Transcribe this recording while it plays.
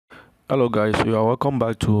Hello guys, you are welcome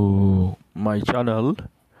back to my channel.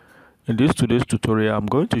 In today's tutorial, I'm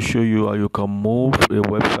going to show you how you can move a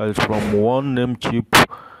website from one Namecheap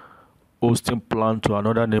hosting plan to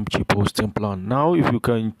another Namecheap hosting plan. Now if you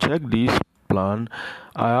can check this plan,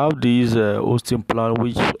 I have this hosting plan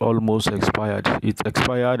which almost expired. It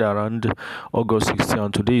expired around August 16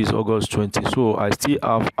 and today is August 20, so I still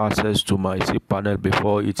have access to my cPanel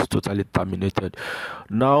before it's totally terminated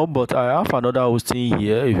now. But I have another hosting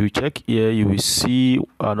here. If you check here, you will see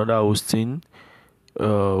another hosting.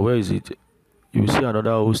 Where is it? You will see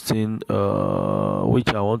another hosting which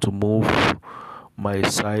I want to move my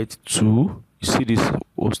site to. You see this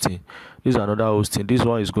hosting, this is another hosting. This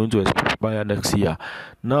one is going to expire next year.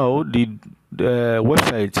 Now the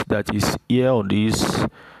website that is here on this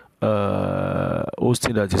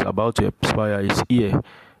hosting that is about to expire is here.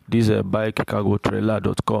 This is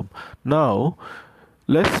bikecargotrailer.com. Now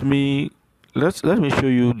let me show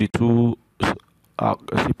you the two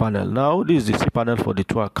cPanel. Now this is the cPanel for the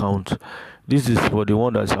two accounts. This is for the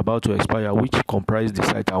one that's about to expire, which comprise the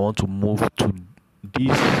site I want to move to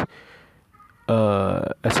this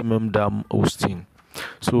SMM dam hosting.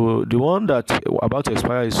 So the one that about to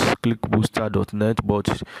expire is clickbooster.net,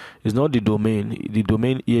 but it's not the domain. The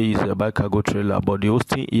domain here is by cargo trailer, but the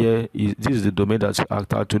hosting here is this is the domain that's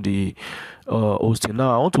attached to the hosting.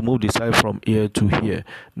 Now I want to move the site from here to here.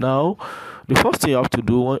 Now the first thing you have to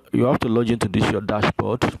do, you have to log into this your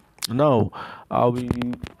dashboard. Now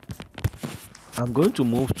I'm going to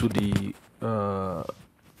move to the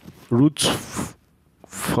root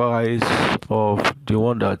files of the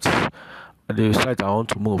one that the site I want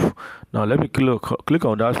to move. Now let me click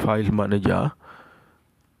on that file manager.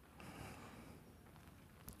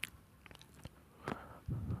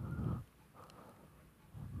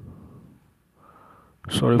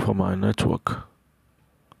 Sorry for my network.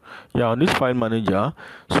 Yeah, on this file manager,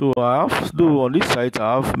 so I have to do on this site.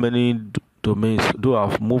 I have many domains, though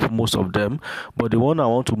I've moved most of them, but the one I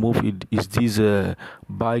want to move is this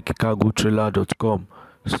bikecargotrailer.com.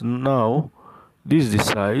 So now this is the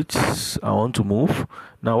site I want to move.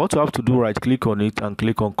 Now what you have to do, right click on it and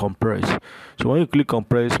click on compress. So when you click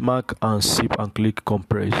compress, mark and zip and click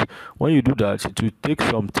compress. When you do that, it will take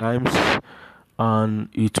some time and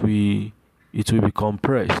it will be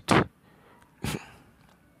compressed.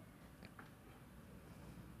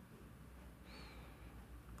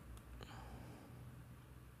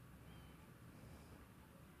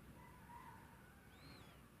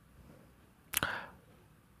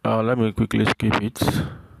 Let me quickly skip it.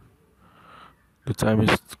 The time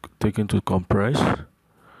is taking to compress.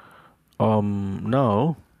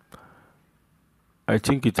 Now I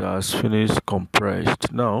think it has finished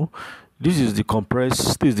compressed. Now this is the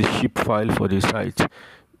compressed, this is the zip file for the site.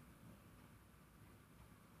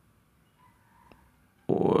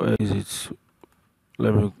 Where is it?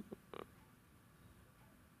 The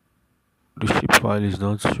zip file is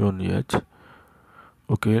not shown yet.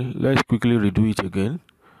 Okay, let's quickly redo it again.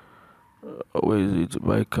 Where is it?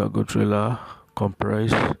 By cargo trailer,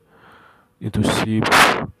 compress into zip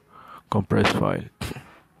compress file.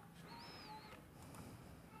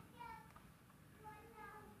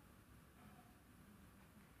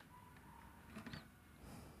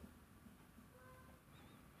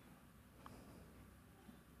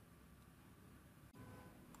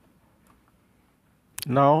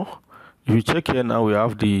 Now if you check here, now we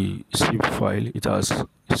have the zip file. It has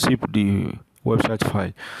zipped the website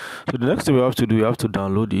file. So the next thing we have to do, we have to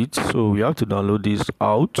download it. So we have to download this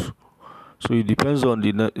out. So it depends on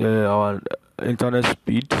the our internet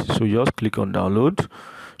speed. So you just click on download.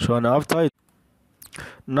 So and after it,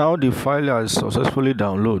 now the file has successfully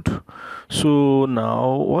downloaded. So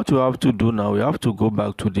now what you have to do, now we have to go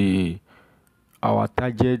back to our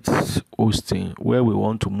target hosting where we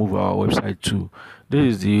want to move our website to.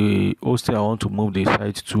 This is the hosting I want to move the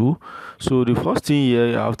site to. So the first thing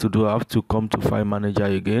here I have to do, I have to come to file manager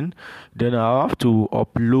again. Then I have to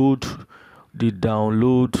upload the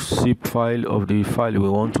download zip file of the file we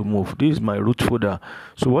want to move. This is my root folder.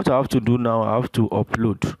 So what I have to do now, I have to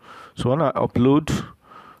upload. So when I upload,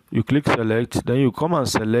 you click select, then you come and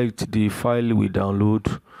select the file we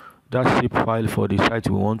download, that zip file for the site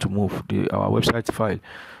we want to move, our website file.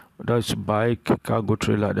 That's bike cargo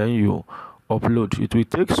trailer. Then you upload. It will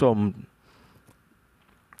take some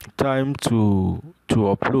time to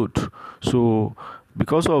upload. So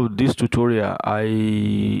because of this tutorial,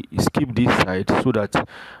 I skip this site so that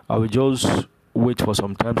I will just wait for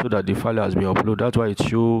some time so that the file has been uploaded. That's why it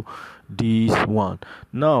show this one.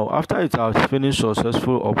 Now after it has finished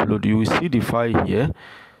successful upload, you will see the file here.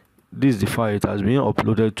 This is the file. It has been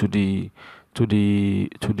uploaded to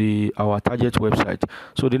our target website.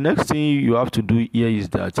 So the next thing you have to do here is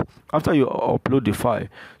that after you upload the file,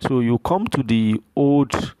 so you come to the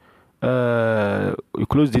old you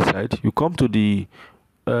close this site, you come to the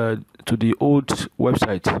old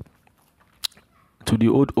website, to the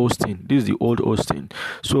old hosting. This is the old hosting.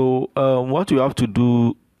 So what you have to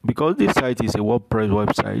do, because this site is a WordPress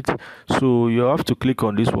website, so you have to click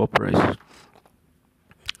on this WordPress.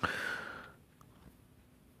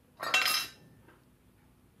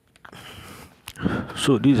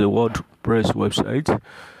 So this is a WordPress website.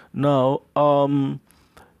 Now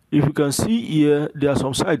if you can see here, there are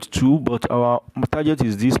some sites too, but our target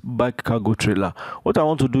is this bike cargo trailer. What I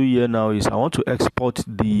want to do here now is I want to export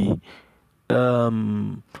the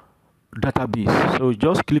database. So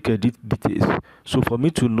just click edit details. So for me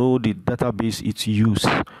to know the database it's used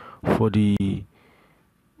for the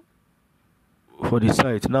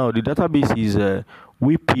site. Now the database is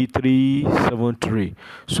WP373.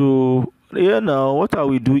 So here now, what I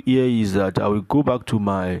will do here is that I will go back to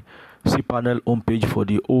my cPanel homepage for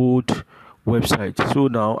the old website. So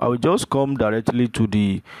now I will just come directly to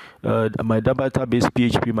the my database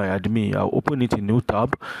PHP my admin. I'll open it in new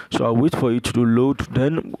tab. So I'll wait for it to load.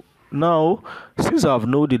 Then now, since I've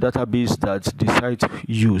known the database that the site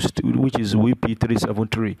used, which is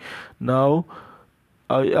WP373, now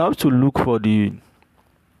I have to look for the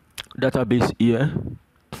database here.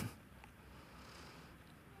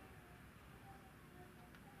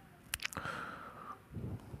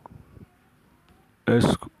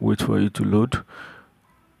 Let's wait for it to load.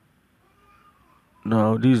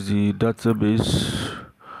 Now this is the database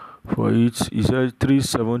for it. It says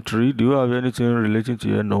 373. Do you have anything relating to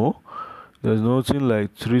here? No, there's nothing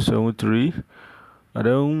like 373. And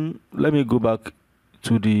then let me go back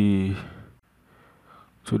to this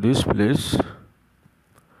place,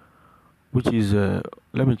 which is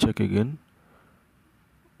let me check again.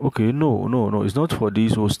 Okay, no, it's not for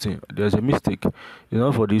this hosting. There's a mistake. It's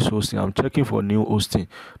not for this hosting. I'm checking for new hosting.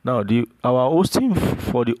 Now our hosting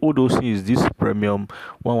for the old hosting is this premium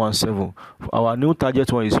 117. Our new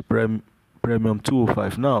target one is premium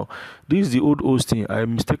 205. Now this is the old hosting. I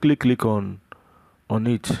mistakenly click on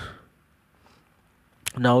it.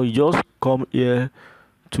 Now you just come here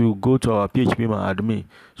to go to our PHP my admin.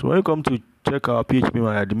 So when you come to check our PHP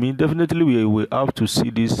my admin, definitely we will have to see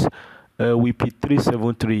this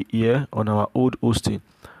WP373 here on our old hosting.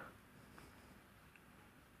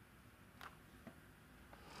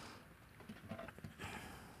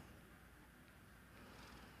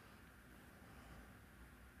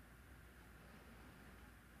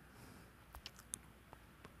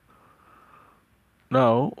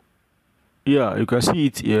 Now, yeah, you can see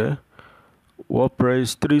it here,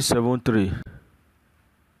 WordPress 373.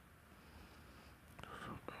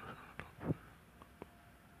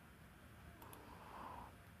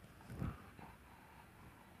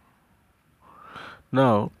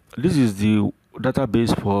 Now this is the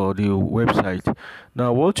database for the website.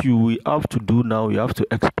 Now what you will have to do now, you have to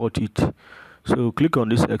export it. So click on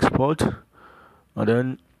this export, and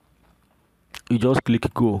then you just click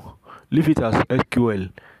go. Leave it as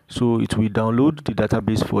SQL, so it will download the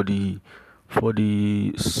database for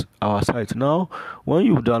our site. Now when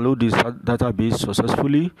you download this database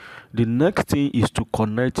successfully, the next thing is to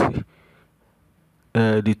connect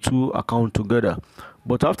the two accounts together.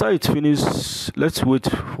 But after it's finished, let's wait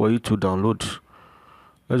for it to download.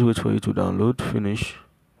 Finish.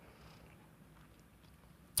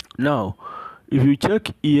 Now if you check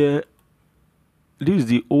here, this is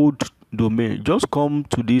the old domain. Just come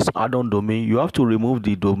to this add-on domain. You have to remove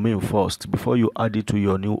the domain first before you add it to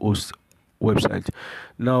your new host website.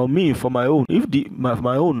 Now me, for my own, if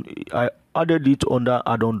my own, I added it under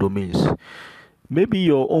add-on domains. Maybe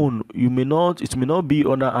your own, it may not be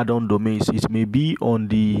under add-on domains. It may be on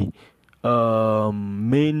the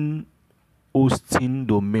main hosting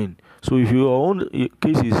domain. So if your own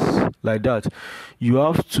case is like that, you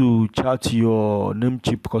have to chat your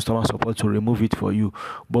Namecheap customer support to remove it for you.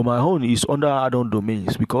 But my own is under add-on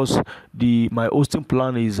domains because my hosting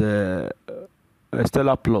plan is a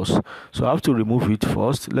Stellar Plus. So I have to remove it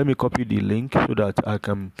first. Let me copy the link so that I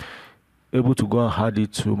can able to go and add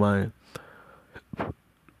it to my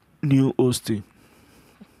new hosting.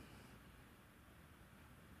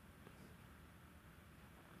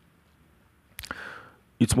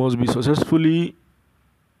 It must be successfully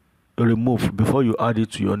removed before you add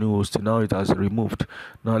it to your new hosting. Now it has removed.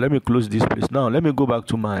 Now let me close this place. Now let me go back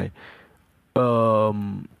to my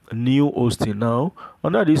new hosting. Now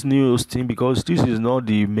under this new hosting, because this is not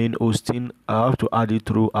the main hosting, I have to add it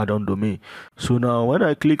through add-on domain. So now when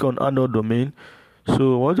I click on add-on domain,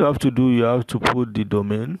 so what you have to do, you have to put the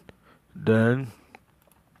domain. then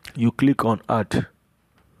you click on add.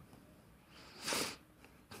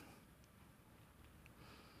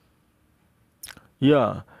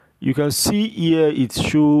 Yeah, you can see here it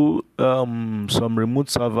show some remote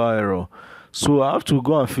server error. So I have to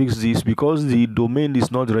go and fix this because the domain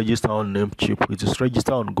is not registered on Namecheap. It is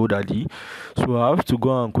registered on GoDaddy. So I have to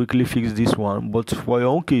go and quickly fix this one. But for your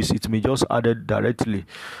own case, it may just added directly.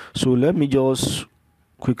 So let me just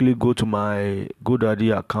quickly go to my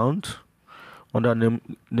GoDaddy account under name.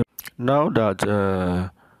 Now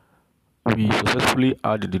that we successfully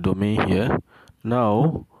added the domain here,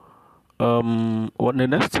 now what the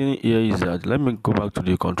next thing here is that let me go back to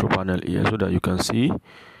the control panel here so that you can see.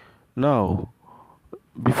 Now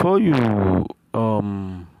before you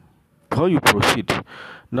proceed,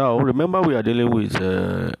 now remember we are dealing with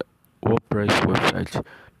WordPress website.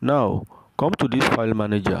 Now come to this file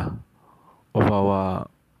manager of our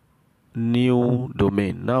new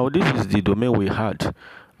domain. Now this is the domain we had,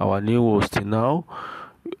 our new hosting. Now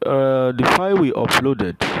the file we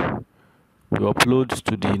upload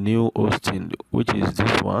to the new hosting, which is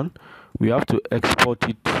this one. We have to export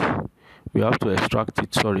it, we have to extract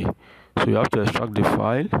it, sorry. So you have to extract the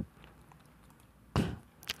file,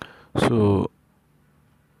 so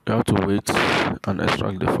you have to wait and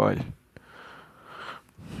extract the file.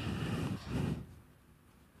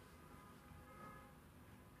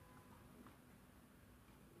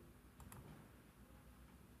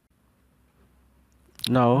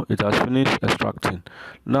 Now it has finished extracting.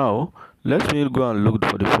 Now let me go and look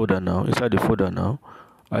for the folder. Now inside the folder, now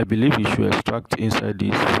I believe it should extract inside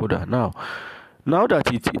this folder. Now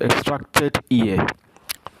that it extracted here,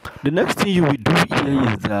 the next thing you will do here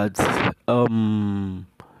is that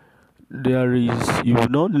you will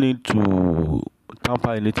not need to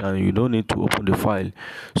tamper anything, you don't need to open the file.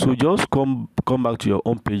 So just come back to your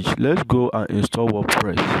home page. Let's go and install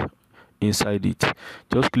WordPress inside it.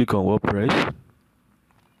 Just click on WordPress.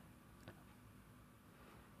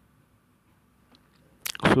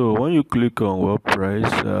 So when you click on WordPress,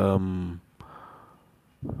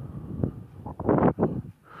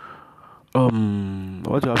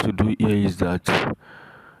 what you have to do here is that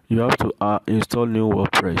you have to install new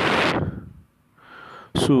WordPress.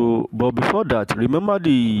 So but before that, remember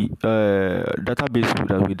the database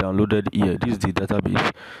that we downloaded here. This is the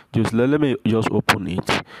database. Just let me just open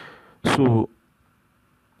it. So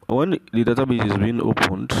when the database is being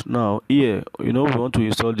opened, now here, we want to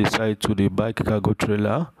install the site to the bike cargo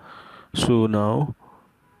trailer. So now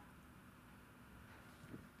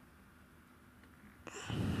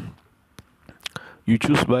you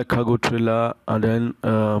choose bike cargo trailer, and then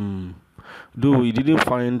though we didn't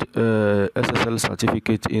find SSL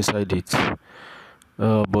certificate inside it,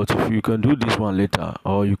 but if you can do this one later,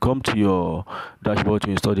 or you come to your dashboard to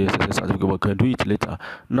install the SSL certificate, but can do it later.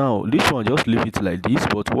 Now this one, just leave it like this.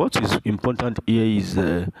 But what is important here is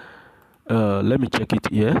let me check it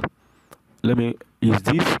here. Is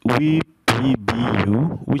this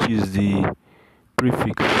WPBU, which is the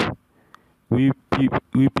prefix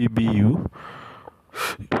WPBU.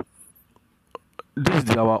 This is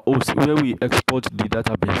our host where we export the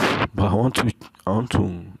database. But I want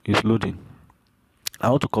to it's loading. I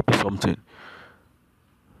want to copy something.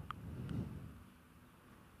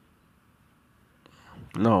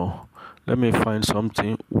 Now let me find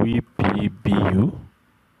something. WPBU,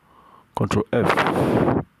 Control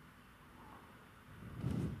F.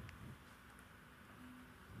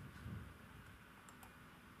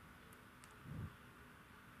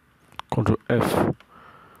 Control F.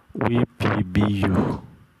 WPBU.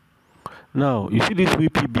 Now you see this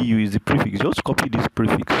WPBU is the prefix. Just copy this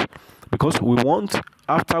prefix, because we want,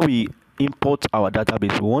 after we import our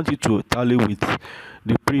database, we want it to tally with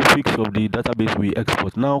the prefix of the database we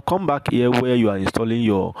export. Now come back here where you are installing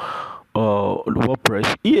your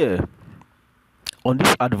WordPress. Here on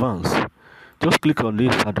this advanced, just click on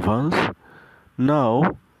this advanced.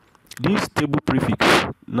 Now this table prefix,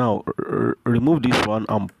 now remove this one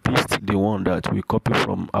and paste the one that we copy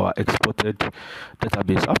from our exported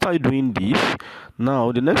database. After doing this,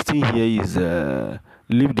 now the next thing here is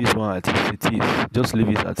leave this one as it is. Just leave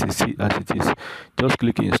it as it is. Just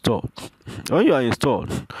click install. When you are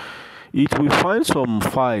installed, it will find some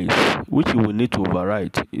files which you will need to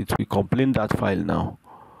overwrite. It will complain that file.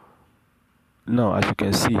 Now as you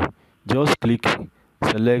can see, just click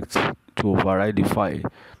select to override the file.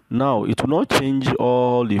 Now it will not change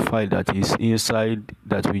all the file that is inside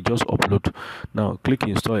that we just upload. Now click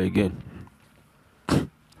install again.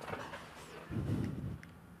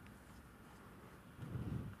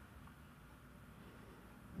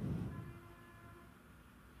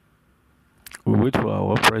 We wait for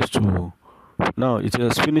our WordPress to Now it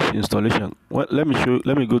has finished installation. Well, let me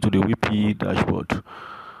go to the WP dashboard.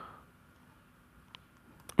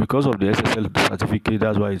 Because of the SSL certificate,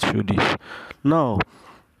 that's why it showed this. Now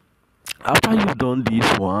after you've done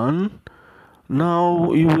this one,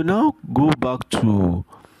 now you will now go back to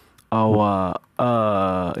our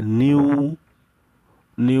new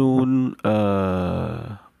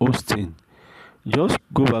hosting. Just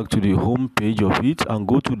go back to the home page of it and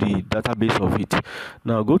go to the database of it.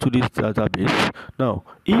 Now go to this database. Now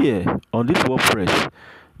here on this WordPress,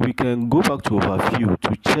 we can go back to overview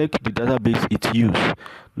to check the database it used.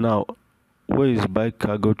 Now where is bike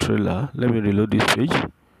cargo trailer? Let me reload this page.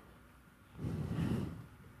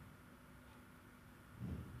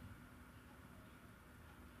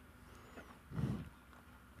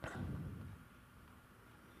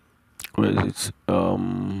 Where is it?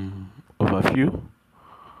 Overview,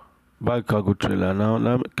 bike cargo trailer.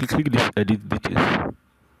 Now click this edit details.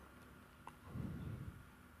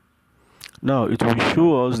 Now it will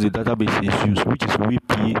show us the database is used, which is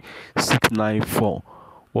WP694,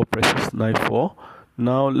 WordPress 694.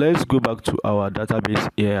 Now let's go back to our database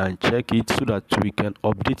here and check it so that we can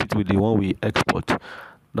update it with the one we export.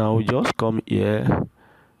 Now we just come here.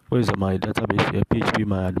 Where is my database here? PHP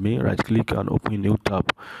my admin. Right click and open new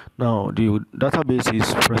tab. Now the database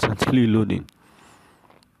is presently loading.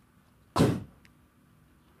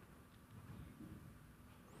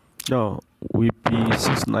 Now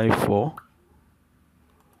WP694.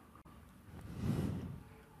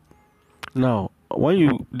 Now when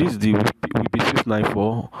you this is the WP694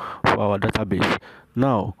 for our database.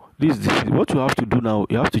 Now this is what you have to do. Now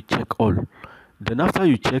you have to check all. Then after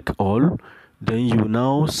you check all, then you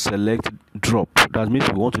now select drop. That means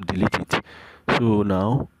you want to delete it. So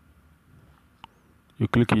now you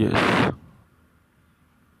click yes.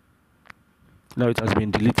 Now it has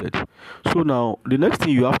been deleted. So now the next thing,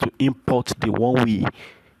 you have to import the one we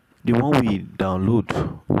download. The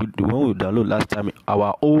one we download last time,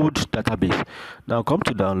 our old database. Now come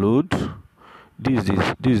to download. This is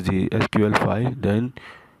the SQL file. Then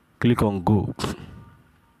click on go.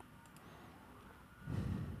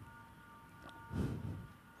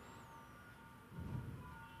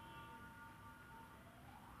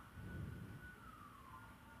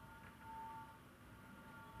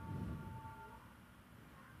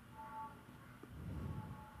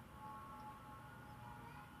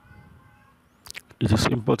 It is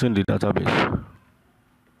importing the database.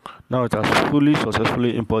 Now it has fully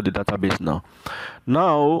successfully imported the database.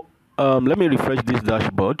 Now let me refresh this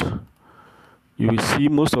dashboard. You will see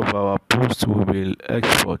most of our posts will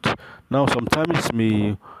export. Now sometimes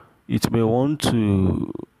it may want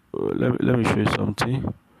to let me show you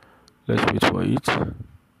something. Let's wait for it.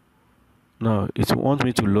 Now it wants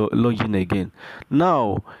me to log in again.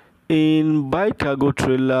 Now in bike cargo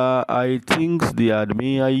trailer, I think the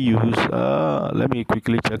admin I use, let me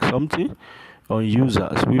quickly check something on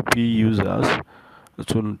users, WP users,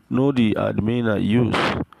 to know the admin I use.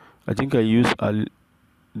 I think I use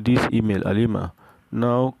this email, Alima.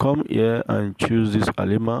 Now come here and choose this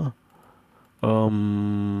Alima. Let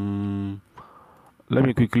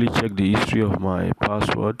me quickly check the history of my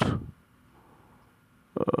password.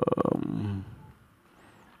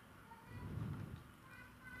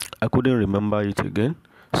 I couldn't remember it again.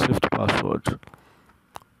 Saved password.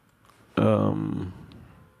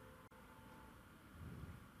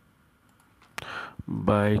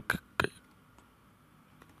 Bike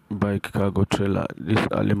cargo trailer. This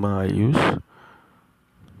Alima I use.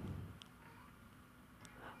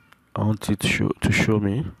 I want it to show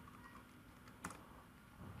me.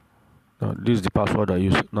 Now this is the password I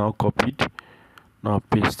use. Now copied. Now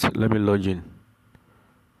paste. Let me log in.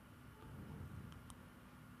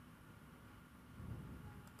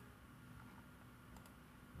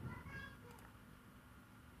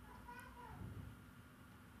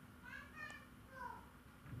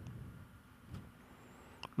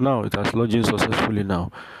 Now it has logged in successfully. By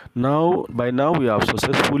now we have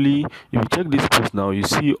successfully, if you check this post now, you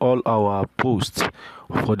see all our posts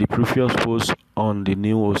for the previous post on the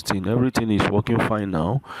new hosting. Everything is working fine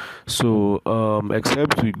now. So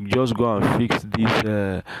except we just go and fix this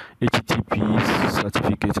HTTP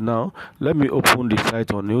certificate. Now let me open the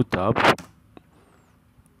site on new tab.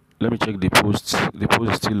 Let me check the posts. The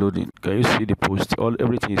post is still loading. Can you see the post?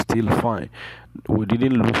 Everything is still fine. We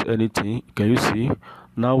didn't lose anything. Can you see?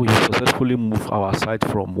 Now we have successfully moved our site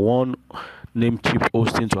from one Namecheap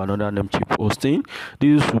hosting to another Namecheap hosting.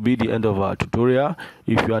 This will be the end of our tutorial.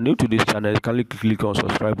 If you are new to this channel, kindly click on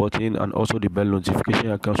subscribe button and also the bell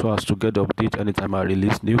notification icon so as to get the update anytime I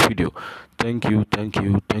release new video. Thank you.